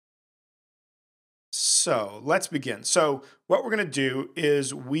so let's begin. So what we're going to do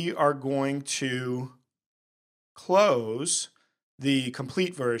is we are going to close the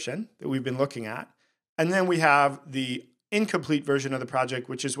complete version that we've been looking at. And then we have the incomplete version of the project,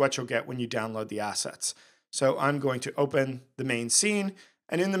 which is what you'll get when you download the assets. So I'm going to open the main scene.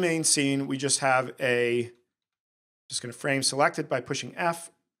 And in the main scene, we just have just going to frame selected by pushing F.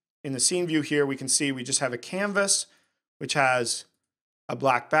 In the scene view here, we can see we just have a canvas, which has a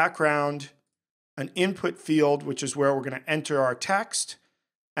black background, an input field, which is where we're going to enter our text,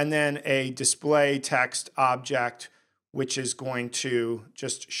 and then a display text object, which is going to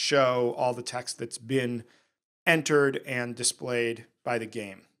just show all the text that's been entered and displayed by the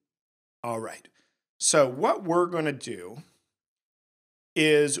game. All right. So what we're going to do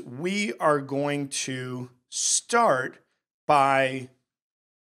is we are going to start by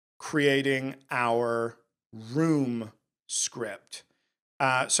creating our room script.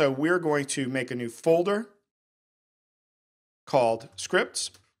 So we're going to make a new folder called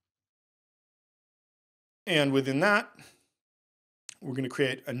scripts. And within that, we're going to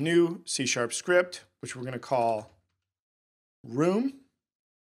create a new C# script, which we're going to call room.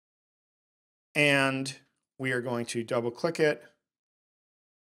 And we are going to double click it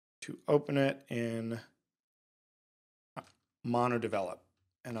to open it in MonoDevelop.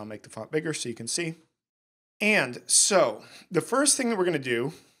 And I'll make the font bigger so you can see. And so the first thing that we're going to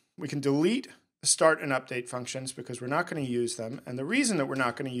do, we can delete the start and update functions because we're not going to use them. And the reason that we're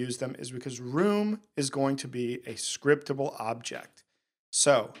not going to use them is because room is going to be a scriptable object.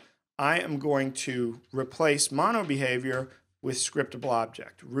 So I am going to replace MonoBehavior with scriptable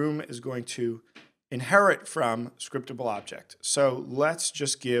object. Room is going to inherit from scriptable object. So let's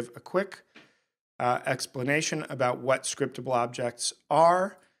just give a quick explanation about what scriptable objects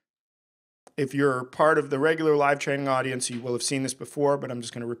are. If you're part of the regular live training audience, you will have seen this before, but I'm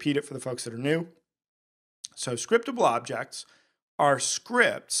just going to repeat it for the folks that are new. So scriptable objects are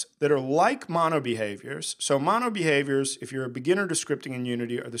scripts that are like monobehaviors. So monobehaviors, if you're a beginner to scripting in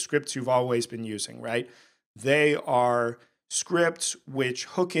Unity, are the scripts you've always been using, right? They are scripts which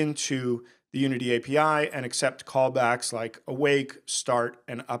hook into the Unity API and accept callbacks like awake, start,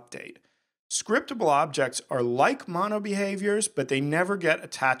 and update. Scriptable objects are like monobehaviors, but they never get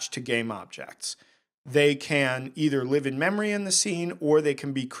attached to game objects. They can either live in memory in the scene or they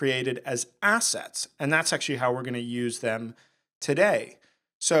can be created as assets. And that's actually how we're going to use them today.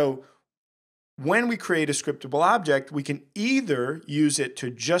 So when we create a scriptable object, we can either use it to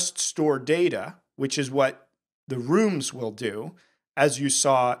just store data, which is what the rooms will do, as you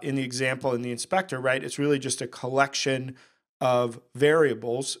saw in the example in the inspector, right? It's really just a collection of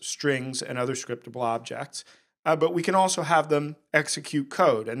variables, strings, and other scriptable objects. But we can also have them execute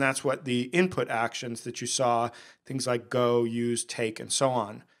code, and that's what the input actions that you saw, things like go, use, take, and so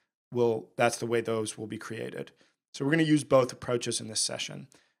on, that's the way those will be created. So we're going to use both approaches in this session.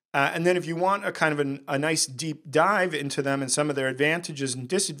 And then if you want a kind of a nice deep dive into them and some of their advantages and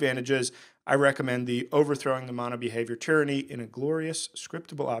disadvantages, I recommend the Overthrowing the Monobehavior Tyranny in a Glorious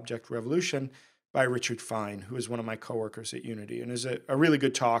Scriptable Object Revolution by Richard Fine, who is one of my coworkers at Unity, and is a really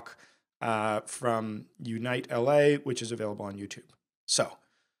good talk from Unite LA, which is available on YouTube. So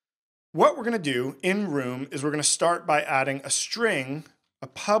what we're going to do in Room is we're going to start by adding a string, a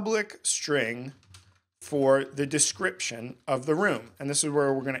public string, for the description of the room. And this is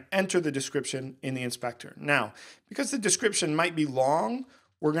where we're going to enter the description in the inspector. Now, because the description might be long,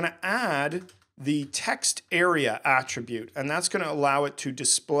 we're going to add the text area attribute, and that's going to allow it to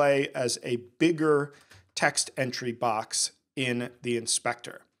display as a bigger text entry box in the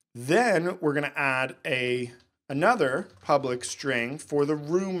inspector. Then we're going to add another public string for the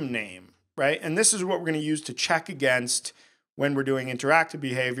room name, right? And this is what we're going to use to check against when we're doing interactive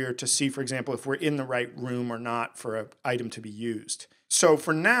behavior to see, for example, if we're in the right room or not for an item to be used. So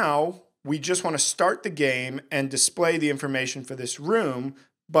for now, we just want to start the game and display the information for this room,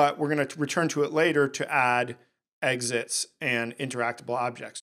 but we're going to return to it later to add exits and interactable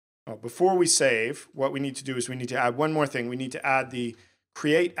objects. Well, before we save, what we need to do is we need to add one more thing. We need to add the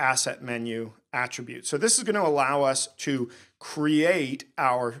Create Asset Menu attribute. So this is going to allow us to create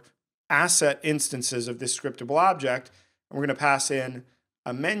our asset instances of this scriptable object. And we're going to pass in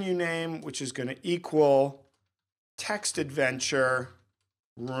a menu name, which is going to equal text adventure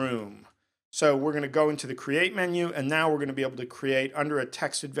room. So we're going to go into the create menu, and now we're going to be able to create under a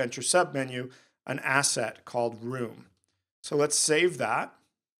text adventure submenu an asset called room. So let's save that.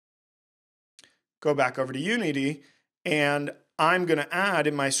 Go back over to Unity, and I'm going to add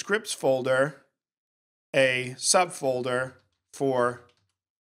in my scripts folder a subfolder for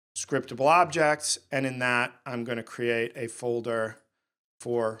scriptable objects, and in that I'm going to create a folder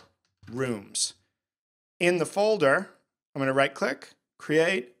for rooms. In the folder, I'm going to right click,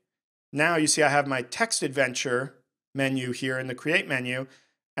 create. Now you see I have my text adventure menu here in the create menu,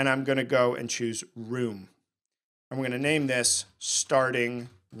 and I'm going to go and choose room. I'm going to name this starting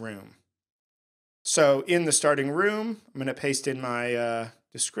room. So in the starting room, I'm going to paste in my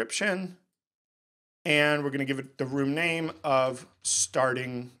description, and we're going to give it the room name of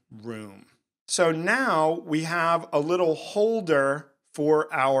starting room. So now we have a little holder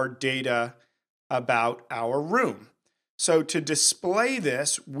for our data about our room. So to display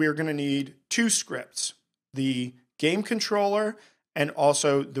this, we're going to need two scripts, the game controller and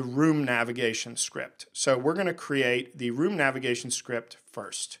also the room navigation script. So we're going to create the room navigation script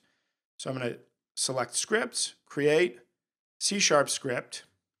first. So I'm going to select scripts, create C# script,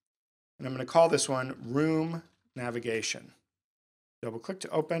 and I'm going to call this one room navigation. Double click to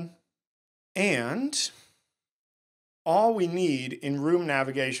open. And all we need in room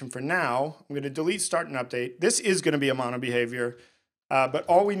navigation for now, I'm going to delete start and update. This is going to be a mono behavior, but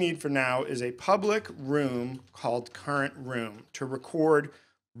all we need for now is a public room called current room to record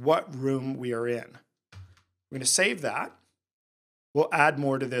what room we are in. We're going to save that. We'll add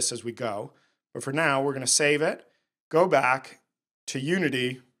more to this as we go. But for now, we're going to save it, go back to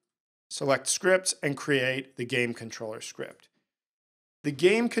Unity, select scripts, and create the game controller script. The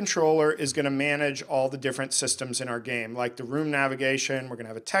game controller is going to manage all the different systems in our game, like the room navigation. We're going to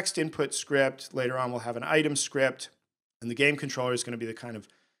have a text input script. Later on, we'll have an item script. And the game controller is going to be the kind of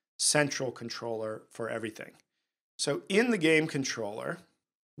central controller for everything. So in the game controller,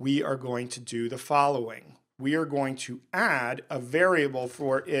 we are going to do the following. We are going to add a variable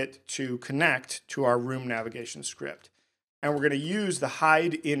for it to connect to our room navigation script. And we're going to use the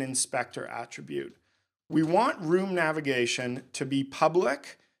hide in inspector attribute. We want room navigation to be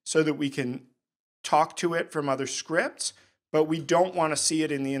public so that we can talk to it from other scripts, but we don't want to see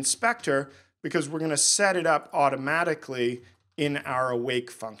it in the inspector because we're going to set it up automatically in our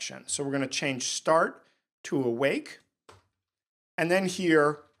awake function. So we're going to change start to awake. And then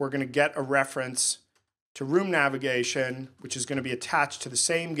here, we're going to get a reference to room navigation, which is going to be attached to the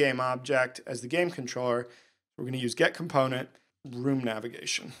same game object as the game controller. We're going to use get component room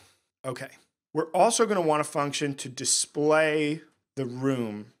navigation. Okay. We're also going to want a function to display the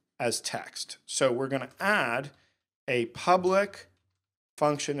room as text. So we're going to add a public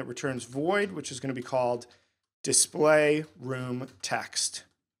function that returns void, which is going to be called display room text.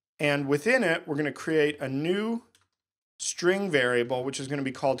 And within it, we're going to create a new string variable, which is going to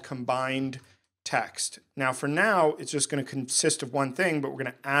be called combined text. Now, for now, it's just going to consist of one thing, but we're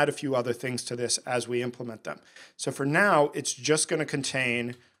going to add a few other things to this as we implement them. So for now, it's just going to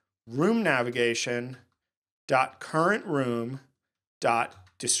contain room navigation dot current room dot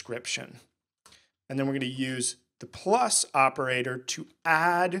description. And then we're going to use the plus operator to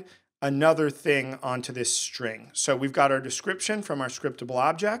add another thing onto this string. So we've got our description from our scriptable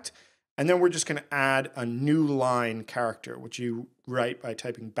object, and then we're just going to add a new line character, which you write by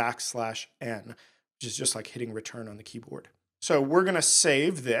typing \n, which is just like hitting return on the keyboard. So we're going to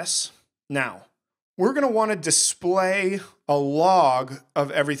save this. Now, we're going to want to display a log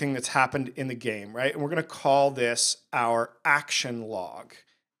of everything that's happened in the game, right? And we're going to call this our action log.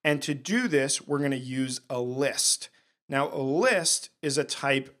 And to do this, we're going to use a list. Now, a list is a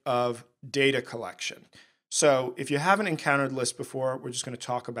type of data collection. So if you haven't encountered lists before, we're just going to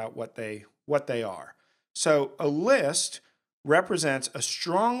talk about what they are. So a list represents a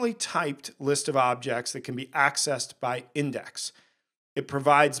strongly typed list of objects that can be accessed by index. It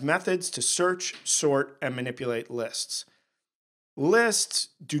provides methods to search, sort, and manipulate lists. Lists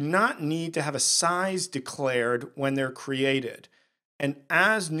do not need to have a size declared when they're created. And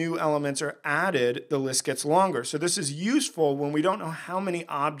as new elements are added, the list gets longer. So this is useful when we don't know how many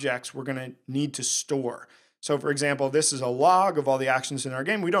objects we're going to need to store. So for example, this is a log of all the actions in our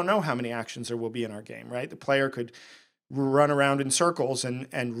game. We don't know how many actions there will be in our game, right? The player could run around in circles and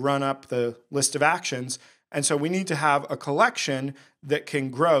run up the list of actions. And so we need to have a collection that can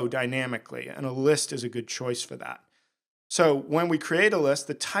grow dynamically, and a list is a good choice for that. So when we create a list,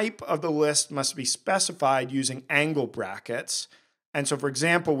 the type of the list must be specified using angle brackets. And so, for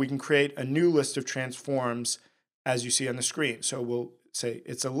example, we can create a new list of transforms as you see on the screen. So we'll say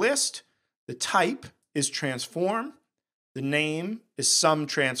it's a list, the type is transform, the name is sum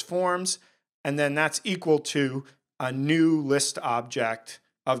transforms, and then that's equal to a new list object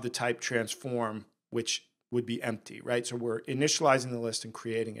of the type transform, which would be empty, right? So we're initializing the list and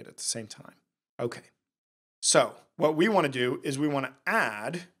creating it at the same time. Okay, so what we want to do is we want to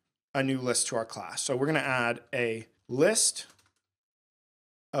add a new list to our class. So we're going to add a list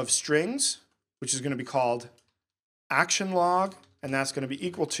of strings, which is going to be called action log, and that's going to be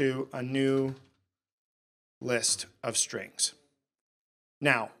equal to a new list of strings.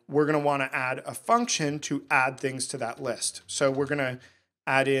 Now, we're going to want to add a function to add things to that list. So we're going to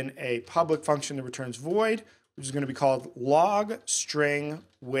add in a public function that returns void, which is going to be called log string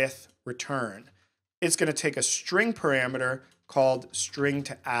with return. It's going to take a string parameter called string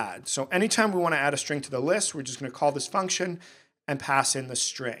to add. So anytime we want to add a string to the list, we're just going to call this function and pass in the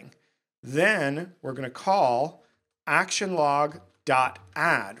string. Then we're going to call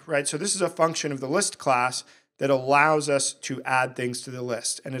actionLog.add, right? So this is a function of the list class that allows us to add things to the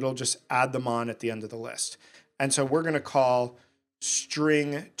list, and it'll just add them on at the end of the list. And so we're going to call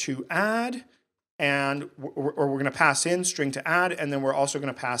string to add, or we're going to pass in string to add, and then we're also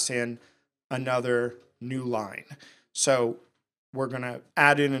going to pass in another new line. So we're going to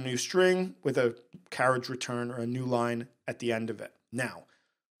add in a new string with a carriage return or a new line at the end of it. Now,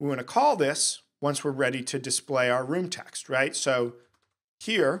 we want to call this once we're ready to display our room text, right? So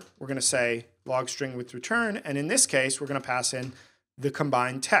here, we're going to say log string with return, and in this case, we're going to pass in the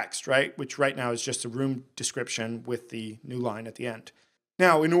combined text, right? Which right now is just a room description with the new line at the end.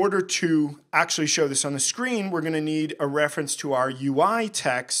 Now, in order to actually show this on the screen, we're going to need a reference to our UI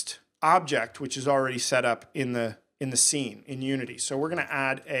text object, which is already set up in the scene in Unity. So we're going to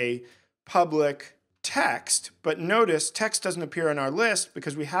add a public text, but notice text doesn't appear in our list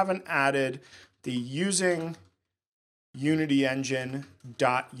because we haven't added the using Unity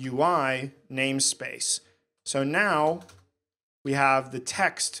Engine.UI namespace. So now we have the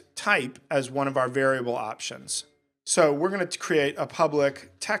text type as one of our variable options. So we're going to create a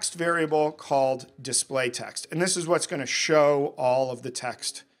public text variable called display text. And this is what's going to show all of the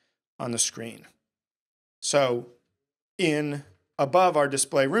text on the screen. So above our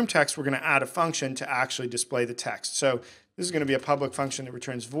display room text, we're going to add a function to actually display the text. So this is going to be a public function that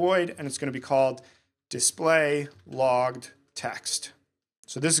returns void, and it's going to be called display logged text.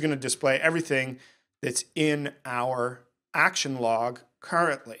 So this is going to display everything that's in our action log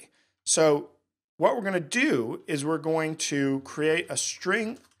currently. So what we're going to do is we're going to create a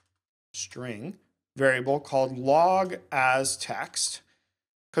string variable called log as text,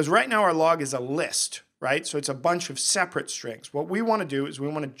 because right now our log is a list, right? So it's a bunch of separate strings. What we want to do is we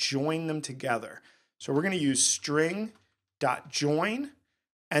want to join them together. So we're going to use string.join,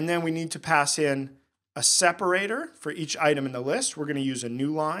 and then we need to pass in a separator for each item in the list. We're going to use a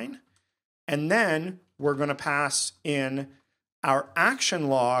new line, and then we're going to pass in our action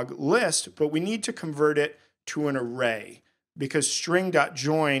log list, but we need to convert it to an array because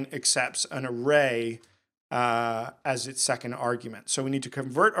string.join accepts an array as its second argument. So we need to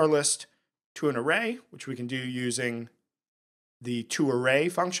convert our list to an array, which we can do using the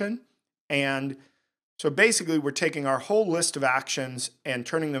toArray function. And so basically, we're taking our whole list of actions and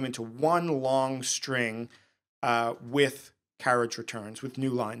turning them into one long string with carriage returns, with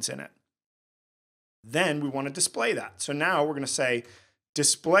new lines in it. Then we want to display that. So now we're going to say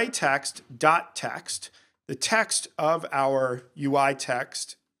display text.text. The text of our UI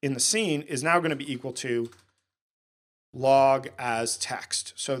text in the scene is now going to be equal to log as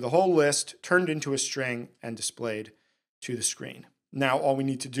text. So the whole list turned into a string and displayed to the screen. Now all we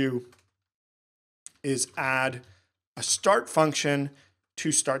need to do is add a start function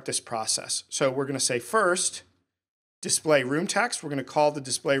to start this process. So we're going to say first, display room text. We're going to call the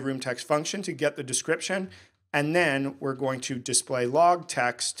display room text function to get the description. And then we're going to display log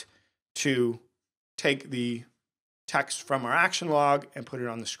text to take the text from our action log and put it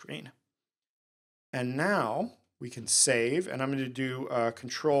on the screen. And now we can save, and I'm going to do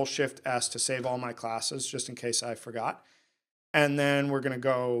Control-Shift-S to save all my classes just in case I forgot. And then we're going to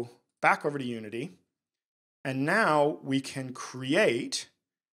go back over to Unity. And now we can create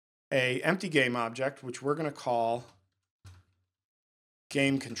an empty game object, which we're going to call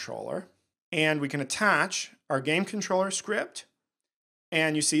game controller. And we can attach our game controller script.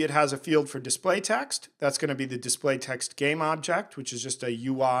 And you see it has a field for display text. That's going to be the display text game object, which is just a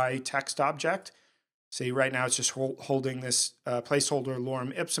UI text object. See, right now it's just holding this placeholder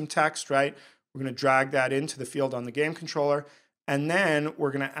lorem ipsum text, right? We're going to drag that into the field on the game controller. And then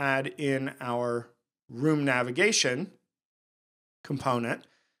we're going to add in our room navigation component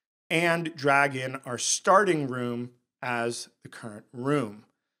and drag in our starting room as the current room.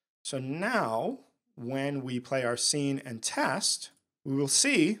 So now when we play our scene and test, we will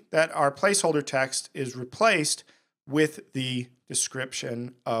see that our placeholder text is replaced with the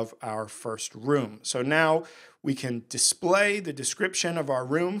description of our first room. So now we can display the description of our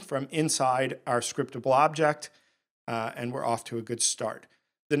room from inside our scriptable object, and we're off to a good start.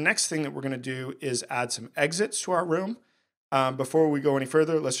 The next thing that we're going to do is add some exits to our room. Before we go any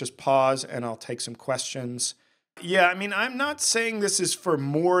further, let's just pause and I'll take some questions Yeah, I mean, I'm not saying this is for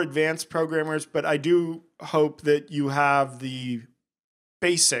more advanced programmers, but I do hope that you have the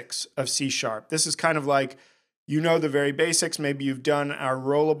basics of C sharp. This is kind of like, the very basics. Maybe you've done our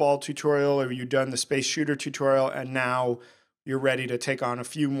rollerball tutorial or you've done the space shooter tutorial, and now you're ready to take on a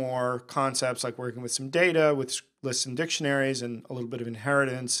few more concepts like working with some data, with lists and dictionaries, and a little bit of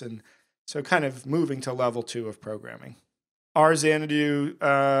inheritance. And so kind of moving to level 2 of programming. R. Xanadu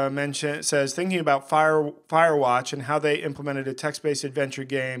says, thinking about Firewatch and how they implemented a text-based adventure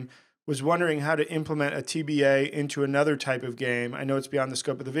game, was wondering how to implement a TBA into another type of game. I know it's beyond the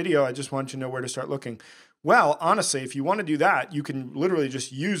scope of the video. I just want to know where to start looking. Well, honestly, if you want to do that, you can literally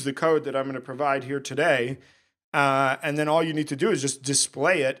just use the code that I'm going to provide here today. And then all you need to do is just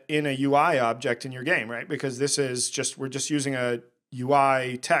display it in a UI object in your game, right? Because we're just using a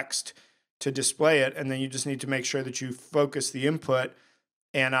UI text to display it. And then you just need to make sure that you focus the input.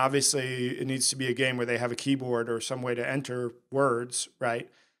 And obviously it needs to be a game where they have a keyboard or some way to enter words, right?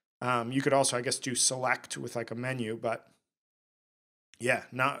 You could also, I guess, do select with like a menu, but yeah,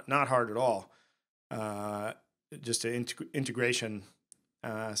 not hard at all. Just an integration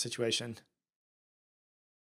situation.